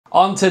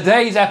On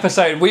today's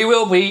episode, we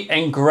will be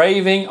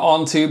engraving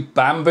onto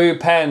bamboo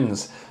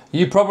pens.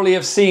 You probably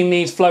have seen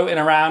these floating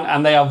around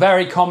and they are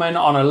very common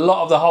on a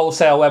lot of the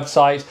wholesale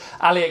websites.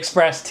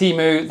 AliExpress,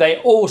 Temu, they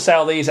all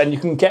sell these and you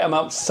can get them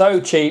up so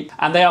cheap,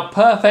 and they are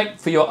perfect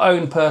for your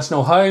own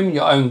personal home,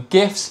 your own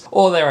gifts,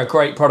 or they're a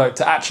great product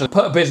to actually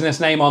put a business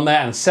name on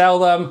there and sell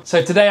them.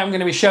 So today I'm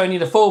going to be showing you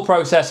the full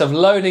process of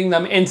loading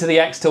them into the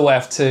xTool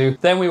F2.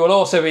 Then we will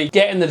also be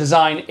getting the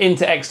design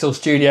into xTool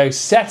Studio,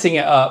 setting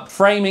it up,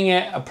 framing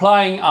it,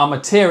 applying our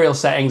material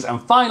settings, and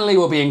finally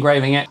we'll be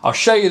engraving it. I'll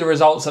show you the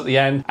results at the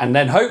end, and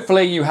then hopefully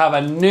you have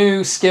a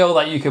new skill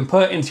that you can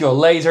put into your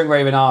laser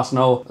engraving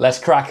arsenal. Let's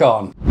crack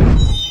on.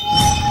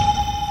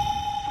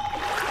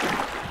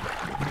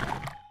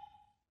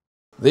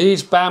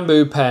 These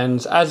bamboo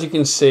pens, as you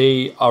can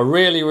see, are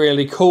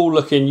really cool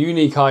looking,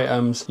 unique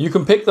items. You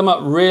can pick them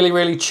up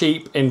really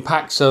cheap in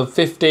packs of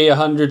 50,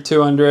 100,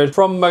 200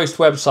 from most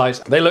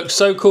websites. They look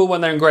so cool when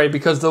they're engraved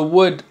because the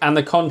wood and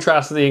the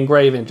contrast of the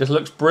engraving just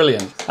looks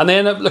brilliant. And they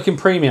end up looking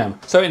premium.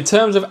 So in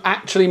terms of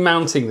actually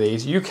mounting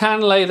these, you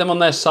can lay them on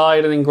their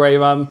side and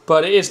engrave them,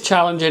 but it is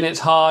challenging, it's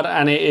hard,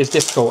 and it is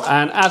difficult.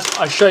 And as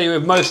I show you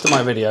with most of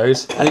my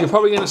videos, and you're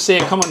probably gonna see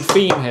a common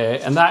theme here,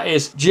 and that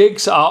is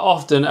jigs are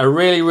often a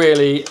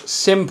really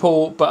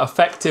simple but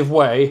effective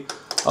way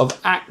of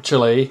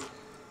actually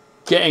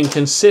getting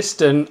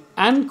consistent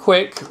and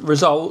quick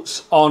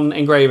results on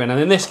engraving. And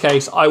in this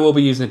case, I will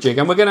be using a jig,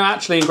 and we're going to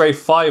actually engrave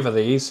 5 of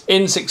these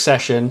in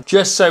succession,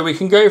 just so we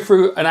can go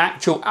through an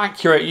actual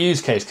accurate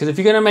use case. Because if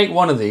you're going to make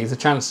one of these, the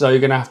chances are you're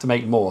going to have to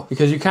make more,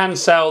 because you can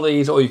sell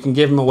these or you can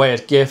give them away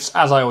as gifts,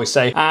 as I always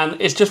say, and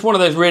it's just one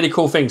of those really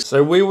cool things.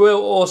 So we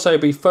will also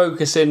be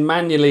focusing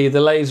manually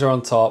the laser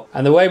on top,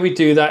 and the way we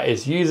do that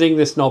is using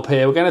this knob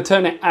here. We're going to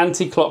turn it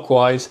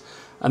anti-clockwise,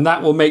 and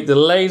that will make the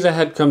laser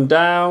head come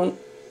down,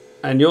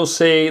 and you'll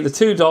see the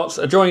 2 dots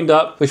are joined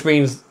up, which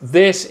means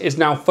this is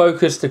now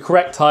focused the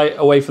correct height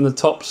away from the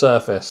top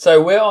surface.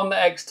 So we're on the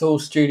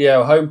xTool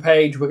Studio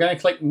homepage. We're going to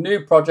click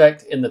New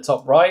Project in the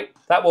top right.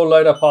 That will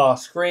load up our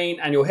screen,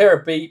 and you'll hear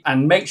a beep,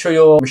 and make sure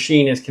your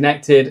machine is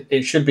connected.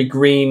 It should be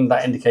green,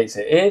 that indicates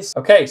it is.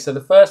 Okay, so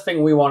the first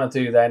thing we want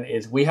to do then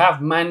is we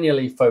have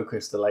manually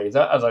focused the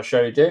laser, as I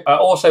showed you. I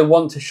also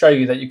want to show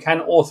you that you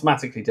can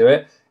automatically do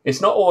it. It's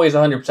not always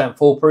 100%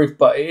 foolproof,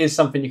 but it is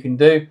something you can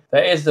do.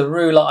 There is the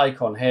ruler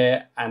icon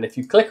here, and if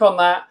you click on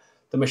that,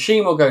 the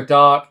machine will go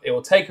dark, it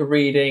will take a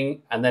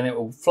reading, and then it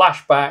will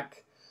flash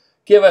back,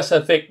 give us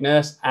a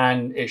thickness,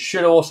 and it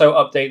should also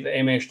update the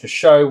image to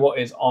show what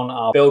is on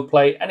our build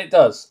plate, and it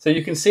does. So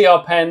you can see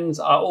our pens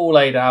are all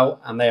laid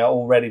out and they are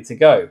all ready to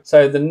go.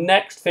 So the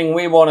next thing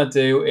we want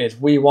to do is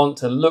we want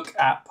to look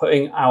at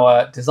putting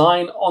our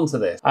design onto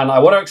this. And I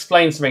want to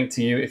explain something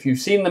to you. If you've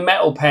seen the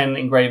metal pen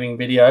engraving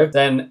video,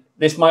 then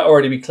this might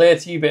already be clear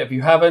to you, but if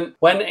you haven't,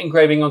 when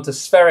engraving onto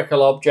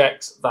spherical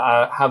objects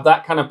that have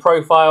that kind of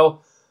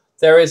profile,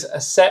 there is a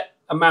set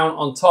amount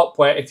on top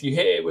where if you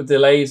hit it with the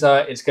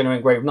laser, it's going to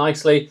engrave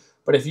nicely.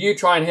 But if you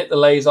try and hit the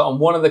laser on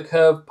one of the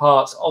curved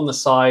parts on the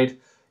side,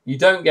 you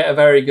don't get a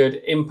very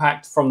good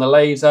impact from the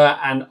laser,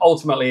 and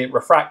ultimately it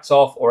refracts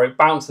off or it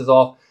bounces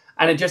off,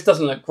 and it just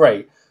doesn't look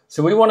great.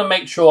 So we want to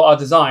make sure our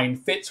design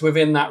fits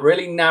within that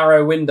really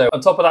narrow window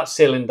on top of that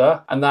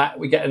cylinder, and that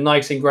we get a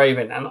nice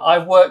engraving. And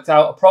I've worked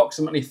out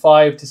approximately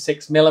 5 to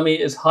 6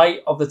 millimeters height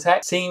of the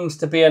text seems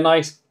to be a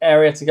nice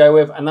area to go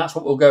with, and that's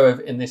what we'll go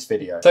with in this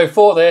video. So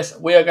for this,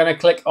 we are going to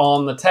click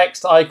on the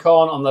text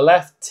icon on the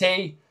left,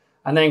 T,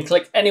 and then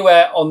click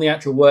anywhere on the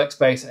actual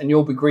workspace, and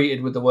you'll be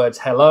greeted with the words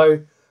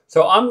hello.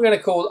 So I'm going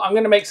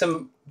to make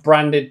some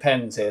branded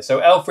pens here.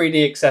 So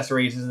L3D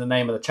Accessories is the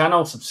name of the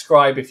channel.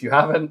 Subscribe if you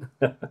haven't.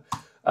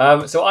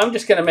 So I'm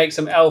just going to make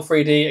some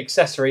L3D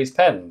Accessories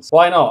pens.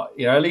 Why not?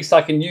 You know, at least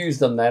I can use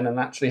them then and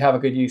actually have a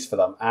good use for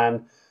them.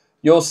 And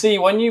you'll see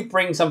when you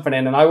bring something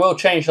in, and I will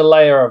change the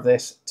layer of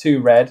this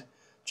to red,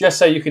 just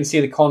so you can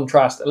see the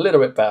contrast a little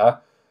bit better.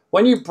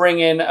 When you bring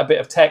in a bit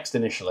of text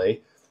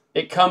initially,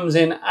 it comes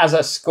in as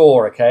a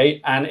score,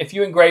 okay? And if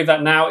you engrave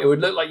that now, it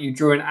would look like you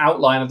drew an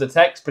outline of the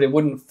text, but it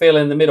wouldn't fill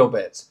in the middle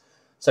bits.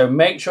 So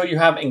make sure you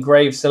have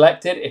engrave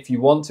selected if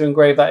you want to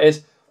engrave, that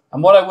is.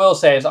 And what I will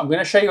say is I'm going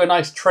to show you a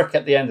nice trick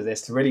at the end of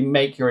this to really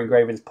make your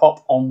engravings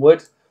pop on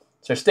wood.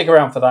 So stick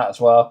around for that as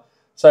well.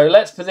 So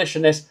let's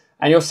position this,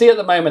 and you'll see at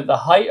the moment the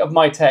height of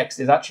my text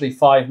is actually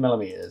 5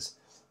 millimeters.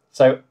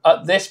 So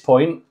at this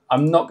point,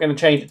 I'm not going to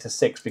change it to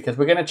 6 because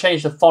we're going to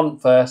change the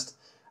font first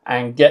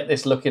and get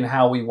this looking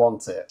how we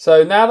want it.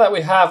 So now that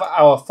we have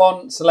our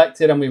font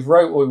selected and we've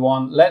wrote what we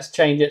want, let's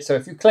change it. So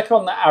if you click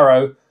on the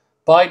arrow,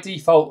 by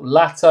default,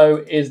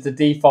 Lato is the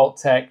default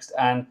text,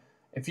 and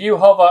if you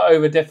hover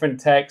over different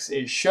texts,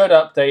 it should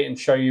update and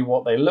show you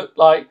what they look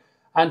like.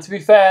 And to be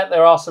fair,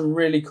 there are some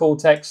really cool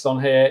texts on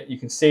here. You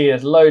can see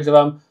there's loads of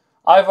them.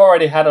 I've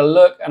already had a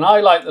look, and I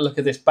like the look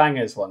of this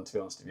Bangers one, to be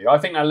honest with you. I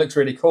think that looks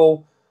really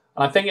cool,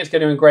 and I think it's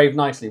going to engrave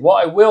nicely.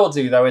 What I will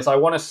do, though, is I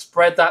want to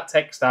spread that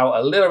text out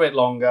a little bit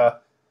longer,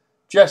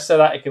 just so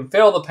that it can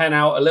fill the pen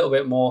out a little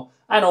bit more,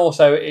 and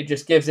also it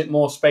just gives it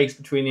more space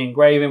between the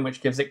engraving, which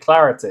gives it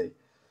clarity.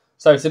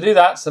 So to do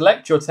that,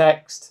 select your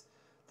text.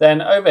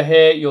 Then over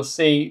here, you'll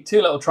see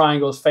two little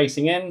triangles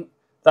facing in.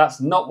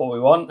 That's not what we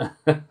want.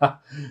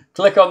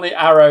 Click on the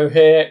arrow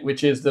here,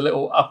 which is the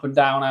little up and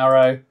down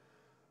arrow.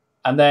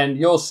 And then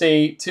you'll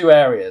see two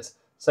areas.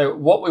 So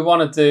what we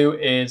want to do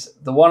is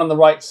the one on the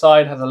right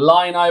side has a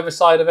line either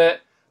side of it.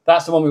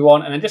 That's the one we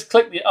want. And then just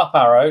click the up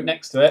arrow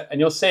next to it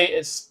and you'll see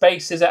it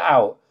spaces it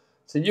out.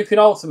 So you can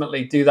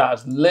ultimately do that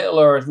as little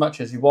or as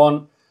much as you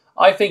want.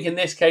 I think in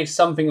this case,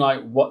 something like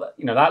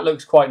that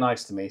looks quite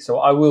nice to me. So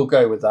I will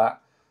go with that.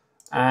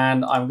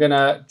 And I'm going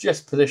to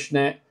just position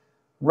it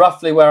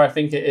roughly where I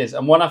think it is.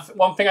 And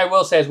one thing I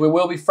will say is we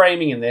will be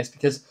framing in this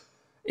because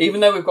even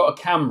though we've got a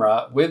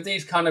camera with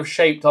these kind of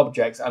shaped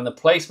objects and the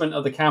placement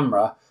of the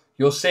camera,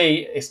 you'll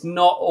see it's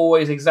not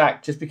always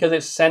exact. Just because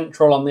it's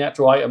central on the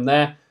actual item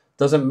there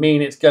doesn't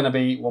mean it's going to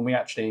be when we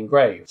actually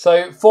engrave.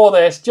 So for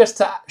this, just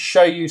to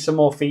show you some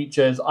more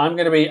features, I'm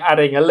going to be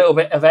adding a little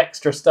bit of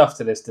extra stuff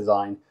to this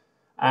design.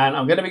 And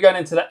I'm going to be going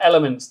into the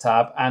Elements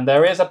tab, and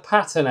there is a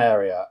pattern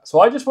area.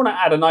 So I just want to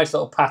add a nice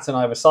little pattern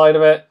either side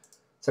of it.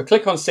 So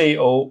click on See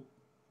All.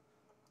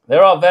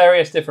 There are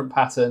various different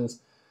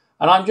patterns,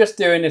 and I'm just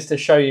doing this to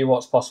show you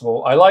what's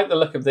possible. I like the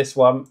look of this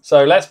one.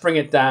 So let's bring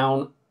it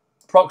down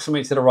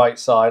approximately to the right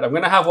side. I'm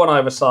going to have one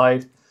either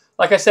side.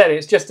 Like I said,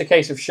 it's just a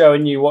case of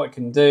showing you what it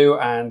can do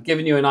and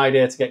giving you an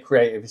idea to get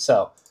creative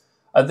yourself.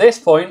 At this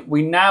point,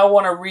 we now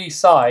want to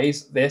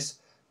resize this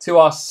to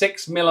our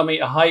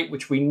 6mm height,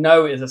 which we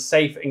know is a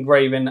safe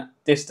engraving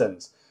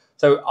distance.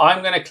 So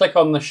I'm going to click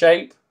on the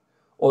shape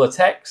or the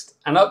text,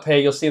 and up here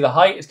you'll see the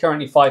height is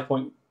currently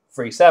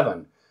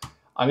 5.37.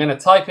 I'm going to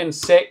type in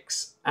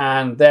 6,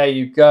 and there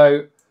you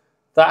go.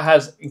 That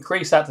has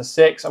increased that to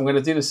 6. I'm going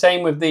to do the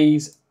same with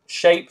these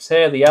shapes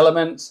here, the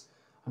elements.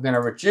 I'm going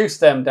to reduce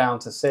them down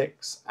to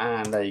 6,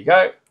 and there you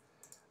go.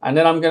 And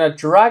then I'm going to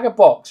drag a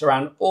box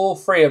around all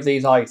three of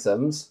these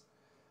items.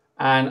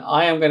 And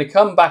I am going to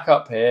come back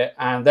up here,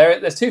 and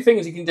there's two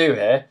things you can do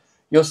here.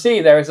 You'll see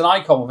there is an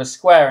icon with a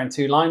square and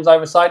two lines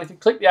either side. If you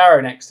click the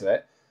arrow next to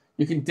it,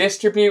 you can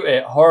distribute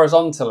it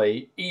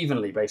horizontally,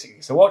 evenly,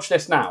 basically. So watch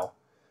this now.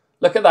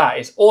 Look at that.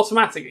 It's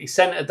automatically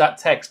centered that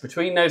text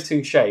between those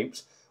two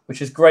shapes, which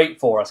is great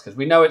for us because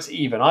we know it's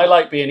even. I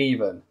like being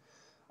even.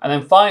 And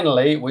then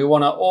finally, we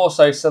want to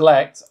also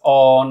select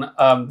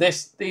on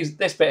this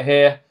bit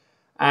here,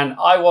 and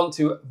I want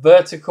to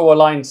vertical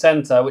align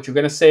center, which you're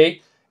going to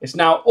see. It's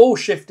now all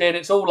shifted,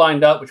 it's all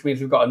lined up, which means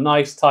we've got a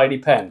nice tidy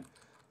pen.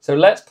 So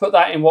let's put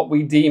that in what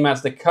we deem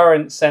as the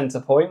current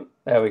center point.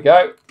 There we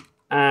go.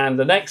 And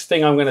the next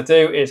thing I'm going to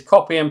do is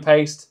copy and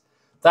paste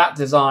that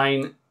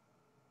design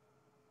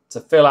to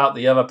fill out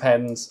the other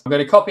pens. I'm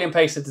going to copy and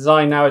paste the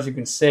design now, as you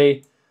can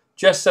see,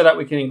 just so that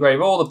we can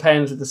engrave all the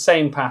pens with the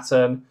same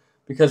pattern,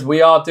 because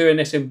we are doing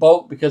this in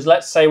bulk. Because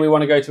let's say we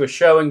want to go to a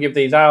show and give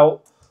these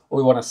out, or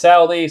we want to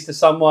sell these to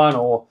someone,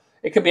 or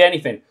it could be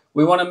anything.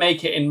 We want to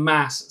make it in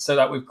mass so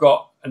that we've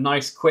got a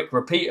nice, quick,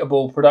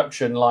 repeatable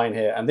production line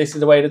here. And this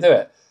is the way to do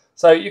it.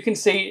 So you can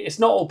see it's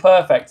not all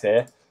perfect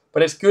here,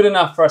 but it's good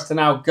enough for us to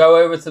now go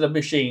over to the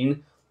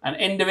machine and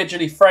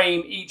individually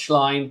frame each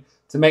line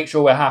to make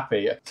sure we're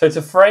happy. So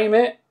to frame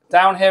it,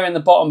 down here in the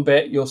bottom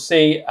bit, you'll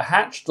see a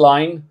hatched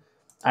line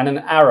and an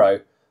arrow.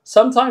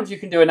 Sometimes you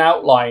can do an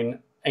outline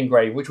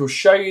engrave, which will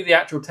show you the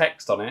actual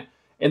text on it.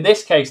 In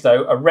this case,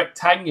 though, a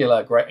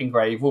rectangular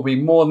engrave will be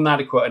more than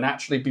adequate and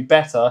actually be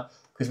better,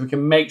 because we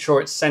can make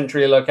sure it's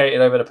centrally located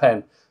over the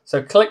pen.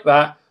 So click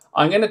that.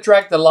 I'm going to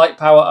drag the light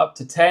power up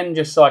to 10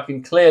 just so I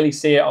can clearly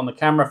see it on the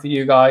camera for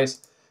you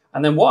guys.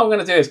 And then what I'm going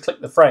to do is click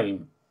the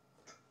frame.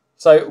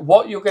 So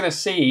what you're going to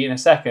see in a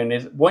second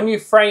is when you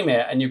frame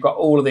it and you've got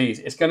all of these,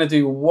 it's going to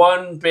do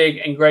one big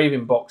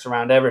engraving box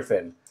around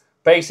everything.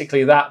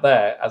 Basically that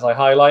there, as I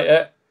highlight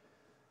it.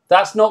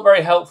 That's not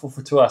very helpful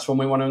to us when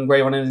we want to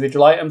engrave on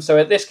individual items. So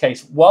in this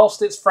case,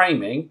 whilst it's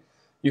framing,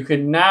 you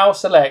can now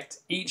select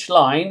each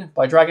line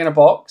by dragging a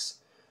box.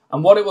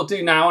 And what it will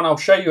do now, and I'll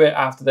show you it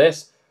after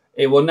this,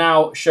 it will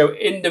now show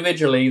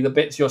individually the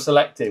bits you're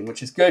selecting,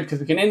 which is good because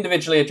we can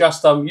individually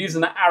adjust them using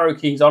the arrow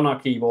keys on our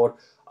keyboard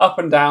up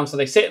and down so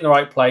they sit in the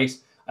right place,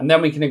 and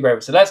then we can engrave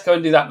it. So let's go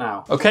and do that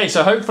now. Okay,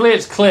 so hopefully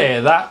it's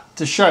clear that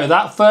to show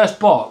that first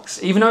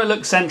box, even though it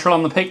looks central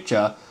on the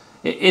picture,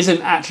 it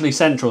isn't actually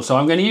central. So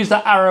I'm going to use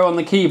that arrow on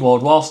the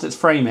keyboard whilst it's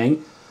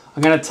framing.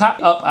 I'm going to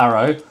tap up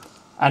arrow,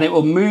 and it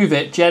will move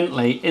it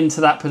gently into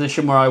that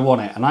position where I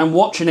want it. And I'm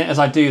watching it as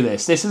I do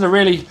this. This is a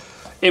really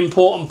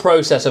important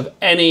process of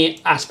any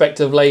aspect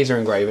of laser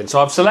engraving.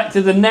 So I've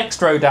selected the next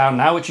row down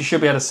now, which you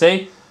should be able to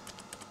see.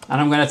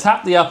 And I'm going to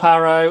tap the up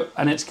arrow,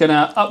 and it's going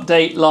to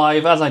update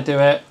live as I do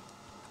it.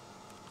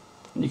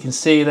 You can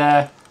see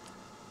there.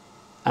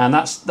 And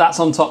that's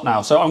on top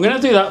now. So I'm going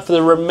to do that for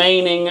the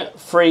remaining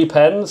 3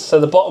 pens. So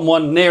the bottom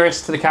one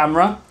nearest to the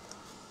camera.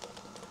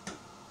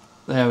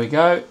 There we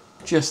go.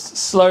 Just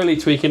slowly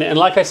tweaking it. And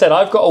like I said,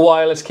 I've got a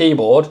wireless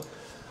keyboard,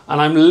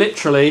 and I'm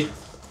literally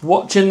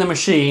watching the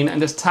machine and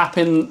just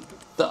tapping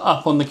the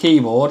up on the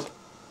keyboard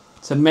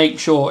to make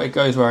sure it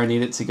goes where I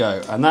need it to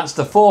go. And that's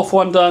the 4th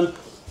one done.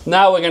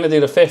 Now we're going to do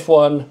the 5th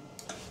one.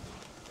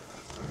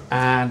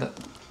 And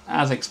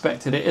as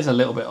expected, it is a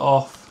little bit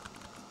off.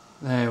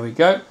 There we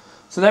go.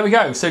 So there we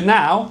go. So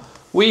now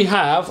we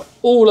have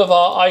all of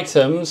our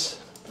items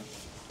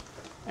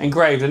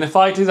engraved. And if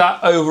I do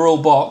that overall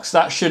box,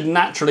 that should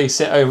naturally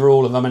sit over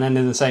all of them and end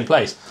in the same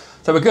place.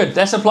 So we're good.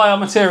 Let's apply our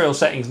material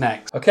settings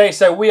next. Okay,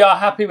 so we are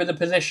happy with the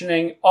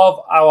positioning of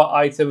our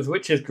items,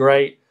 which is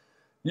great.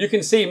 You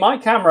can see my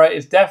camera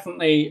is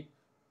definitely,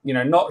 you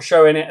know, not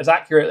showing it as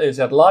accurately as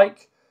I'd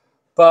like,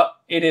 but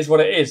it is what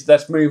it is.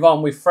 Let's move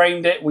on. We've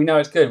framed it. We know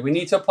it's good. We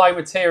need to apply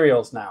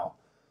materials now.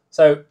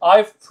 So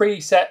I've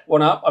preset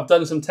one up. I've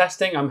done some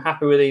testing. I'm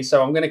happy with these.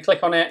 So I'm going to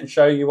click on it and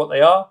show you what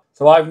they are.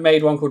 So I've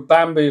made one called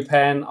Bamboo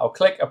Pen. I'll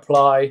click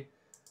apply,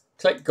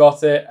 click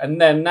got it. And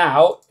then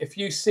now, if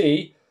you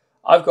see,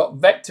 I've got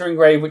vector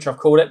engrave, which I've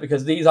called it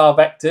because these are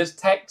vectors.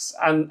 Text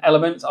and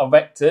elements are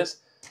vectors.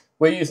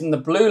 We're using the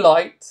blue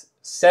light,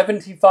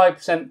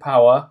 75%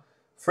 power,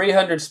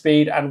 300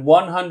 speed, and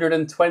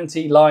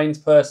 120 lines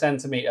per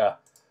centimeter.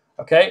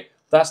 Okay,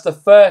 that's the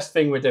first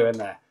thing we're doing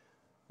there.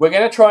 We're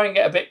going to try and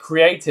get a bit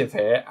creative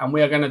here, and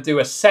we are going to do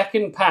a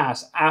second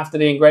pass after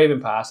the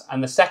engraving pass,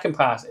 and the second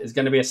pass is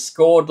going to be a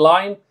scored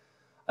line.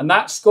 And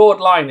that scored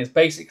line is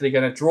basically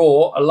going to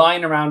draw a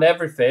line around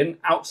everything,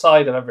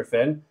 outside of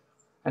everything,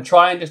 and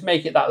try and just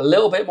make it that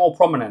little bit more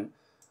prominent.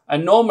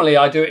 And normally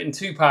I do it in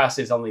 2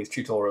 passes on these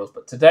tutorials,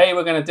 but today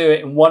we're going to do it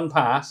in 1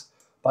 pass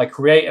by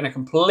creating a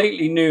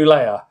completely new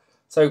layer.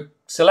 So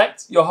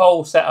select your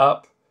whole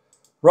setup,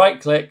 right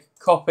click,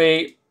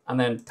 copy, and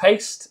then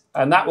paste,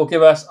 and that will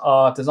give us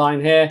our design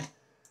here.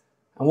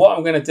 And what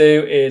I'm going to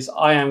do is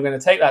I am going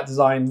to take that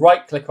design,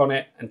 right click on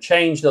it, and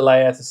change the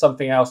layer to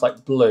something else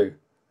like blue.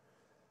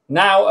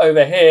 Now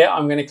over here,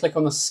 I'm going to click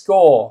on the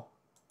score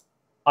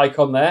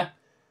icon there,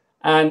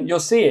 and you'll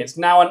see it's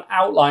now an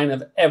outline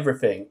of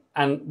everything.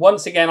 And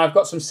once again, I've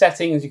got some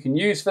settings you can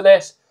use for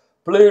this.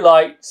 Blue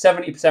light,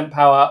 70%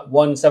 power,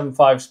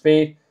 175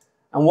 speed.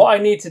 And what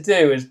I need to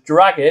do is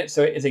drag it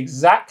so it is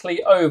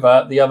exactly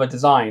over the other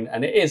design,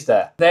 and it is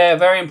there. They're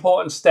very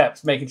important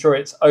steps, making sure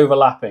it's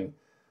overlapping.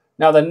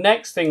 Now the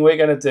next thing we're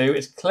going to do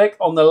is click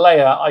on the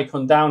layer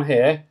icon down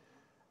here,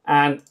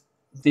 and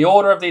the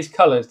order of these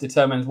colors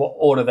determines what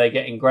order they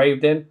get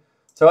engraved in.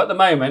 So at the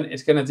moment,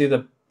 it's going to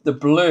do the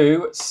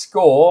blue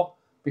score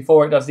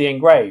before it does the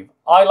engrave.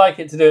 I like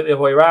it to do it the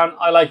other way around.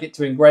 I like it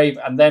to engrave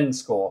and then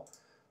score.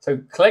 So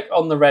click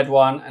on the red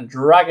one and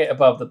drag it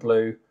above the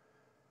blue.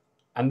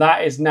 And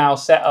that is now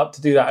set up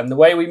to do that. And the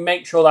way we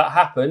make sure that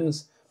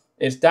happens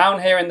is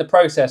down here in the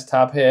process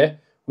tab here,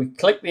 we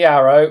click the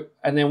arrow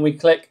and then we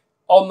click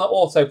on the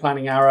auto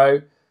planning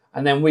arrow,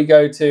 and then we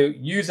go to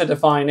user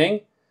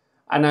defining.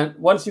 And then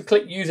once you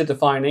click user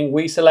defining,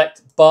 we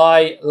select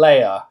by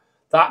layer.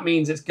 That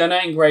means it's going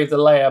to engrave the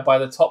layer by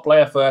the top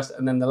layer first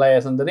and then the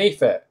layers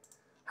underneath it.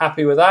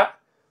 Happy with that?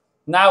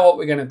 Now what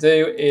we're going to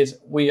do is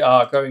we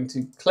are going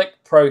to click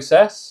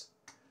process,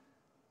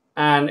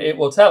 and it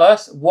will tell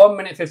us 1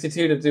 minute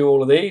 52 to do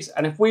all of these.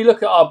 And if we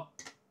look at our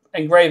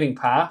engraving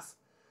path,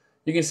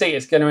 you can see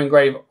it's going to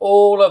engrave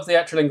all of the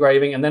actual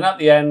engraving. And then at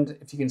the end,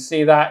 if you can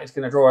see that, it's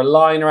going to draw a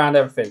line around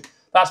everything.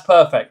 That's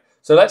perfect.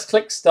 So let's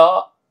click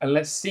start and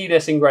let's see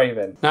this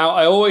engraving. Now,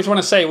 I always want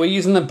to say we're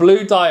using the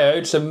blue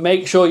diode, so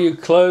make sure you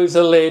close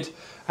the lid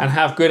and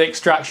have good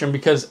extraction,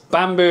 because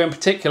bamboo in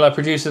particular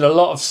produces a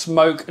lot of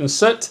smoke and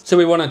soot. So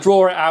we want to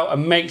draw it out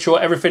and make sure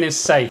everything is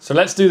safe. So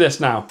let's do this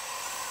now.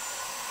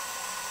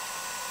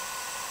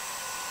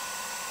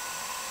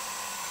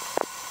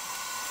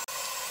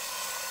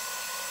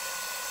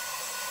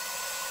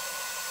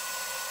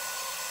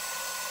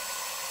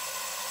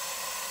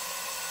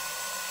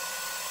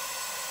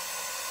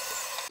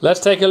 Let's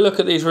take a look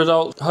at these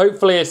results.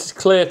 Hopefully it's as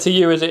clear to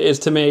you as it is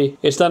to me.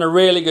 It's done a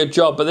really good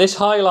job, but this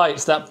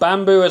highlights that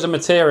bamboo as a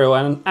material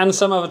and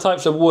some other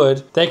types of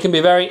wood, they can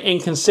be very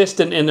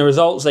inconsistent in the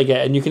results they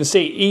get. And you can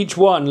see each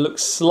one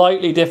looks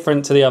slightly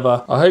different to the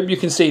other. I hope you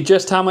can see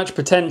just how much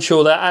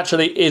potential there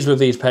actually is with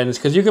these pens,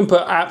 because you can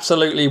put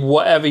absolutely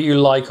whatever you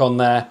like on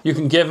there. You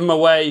can give them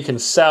away, you can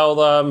sell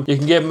them, you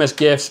can give them as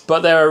gifts, but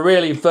they're a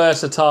really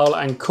versatile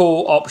and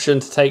cool option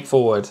to take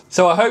forward.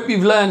 So I hope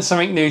you've learned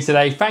something new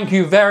today. Thank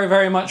you very,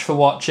 very much for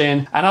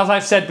watching, and as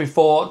I've said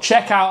before,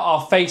 check out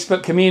our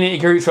Facebook community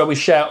groups where we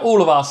share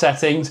all of our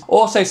settings.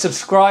 Also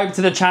subscribe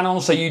to the channel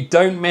so you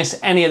don't miss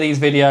any of these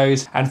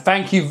videos, and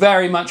thank you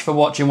very much for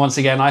watching once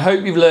again. I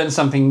hope you've learned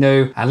something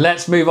new, and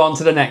let's move on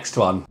to the next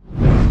one.